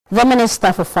The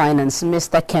Minister for Finance,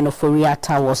 Mr. Ofori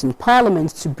Atta, was in Parliament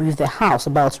to brief the House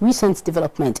about recent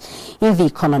development in the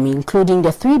economy, including the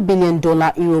 $3 billion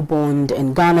Eurobond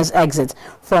and Ghana's exit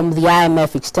from the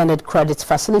IMF Extended Credit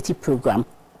Facility Program.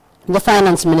 The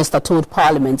Finance Minister told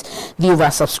Parliament the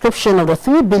oversubscription of the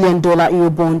 $3 billion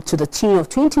Eurobond to the tune of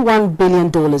 $21 billion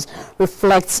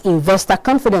reflects investor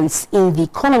confidence in the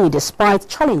economy despite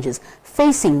challenges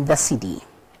facing the cedi.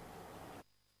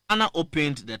 Ghana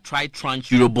opened the tri-tranche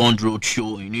Eurobond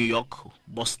roadshow in New York,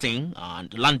 Boston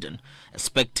and London,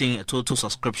 expecting a total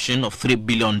subscription of $3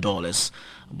 billion.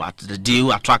 But the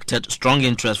deal attracted strong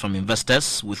interest from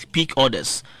investors, with peak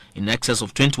orders in excess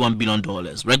of $21 billion,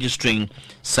 registering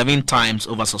 7 times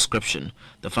oversubscription.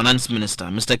 The Finance Minister,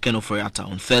 Mr. Ofori Atta,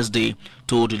 on Thursday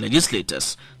told the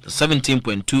legislators the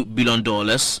 $17.2 billion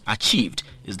achieved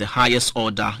is the highest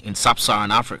order in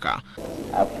sub-Saharan Africa.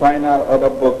 Our final order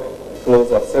book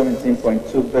closed at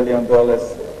 $17.2 billion,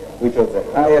 which was the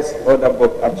highest order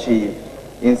book achieved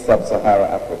in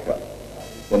sub-Saharan Africa.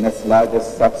 The next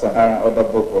largest sub-Saharan order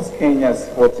book was Kenya's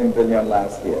 $14 billion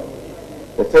last year.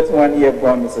 The 31-year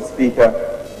bond, Mr. Speaker,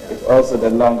 is also the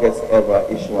longest ever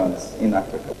issuance in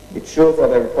Africa. It shows that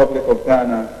the Republic of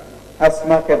Ghana has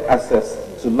market access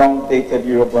to long-dated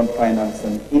Eurobond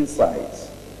financing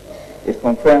insights. It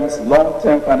confirms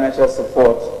long-term financial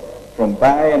support from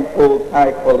buy and hold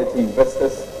high-quality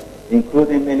investors,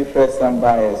 including many first-time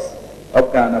buyers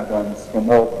of Ghana bonds from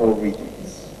all 4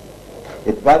 regions.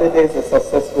 It validates the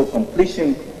successful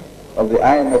completion of the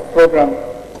IMF program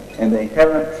and the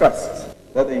inherent trust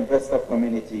that the investor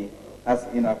community has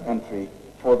in our country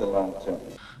for the long term.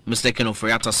 Mr.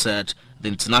 Ofori Atta said the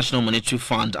International Monetary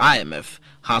Fund, IMF,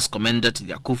 has commended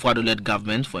the Akufo-Addo-led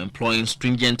government for employing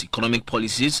stringent economic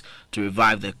policies to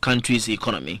revive the country's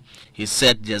economy. He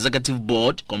said the executive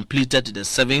board completed the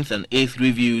 7th and 8th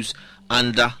reviews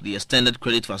under the Extended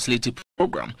Credit Facility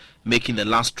Program, making the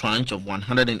last tranche of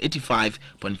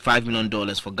 $185.5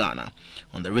 million for Ghana.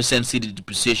 On the recent cedi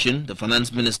depreciation, the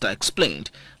Finance Minister explained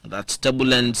that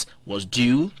turbulence was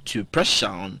due to pressure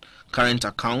on current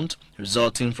account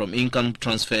resulting from income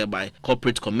transfer by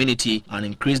corporate community and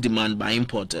increased demand by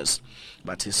importers.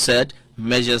 But he said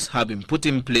measures have been put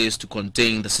in place to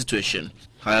contain the situation.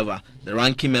 However, the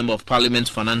ranking member of Parliament's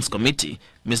Finance Committee,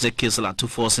 Mr.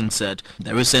 Atuforsen, said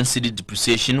the recent cedi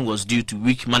depreciation was due to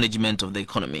weak management of the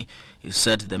economy. He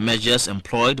said the measures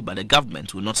employed by the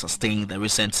government will not sustain the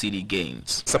recent cedi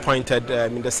gains. Disappointed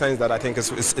in the sense that I think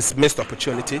it's missed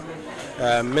opportunity.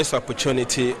 Missed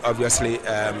opportunity, obviously,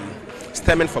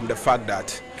 stemming from the fact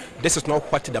that this is not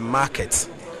what the markets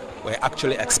were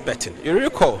actually expecting. You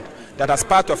recall that as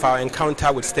part of our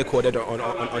encounter with stakeholders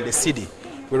on the cedi,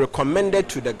 we recommended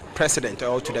to the president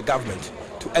or to the government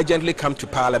to urgently come to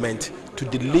Parliament to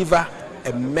deliver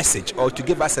a message or to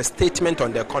give us a statement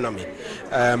on the economy,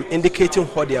 indicating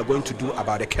what they are going to do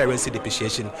about the currency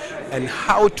depreciation and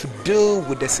how to deal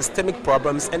with the systemic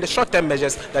problems and the short-term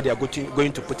measures that they are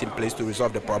going to put in place to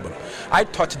resolve the problem. I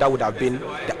thought that would have been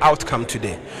the outcome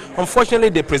today. Unfortunately,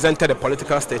 they presented a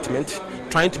political statement,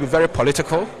 trying to be very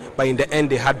political, but in the end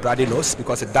they had bloody nose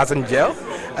because it doesn't gel.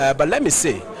 But let me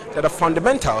say that the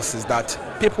fundamentals is that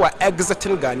people are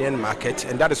exiting Ghanaian market,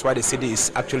 and that is why the cedi is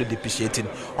actually depreciating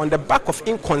on the back of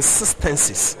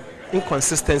inconsistencies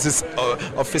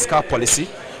of fiscal policy.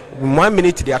 In 1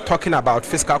 minute they are talking about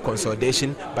fiscal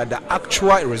consolidation, but the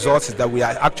actual result is that we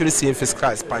are actually seeing fiscal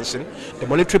expansion. The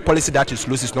monetary policy that is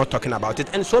loose is not talking about it,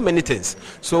 and so many things.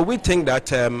 So we think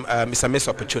that it's a missed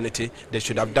opportunity. They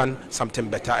should have done something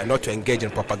better and not to engage in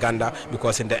propaganda,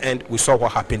 because in the end we saw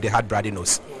what happened. They had bloody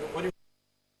nose.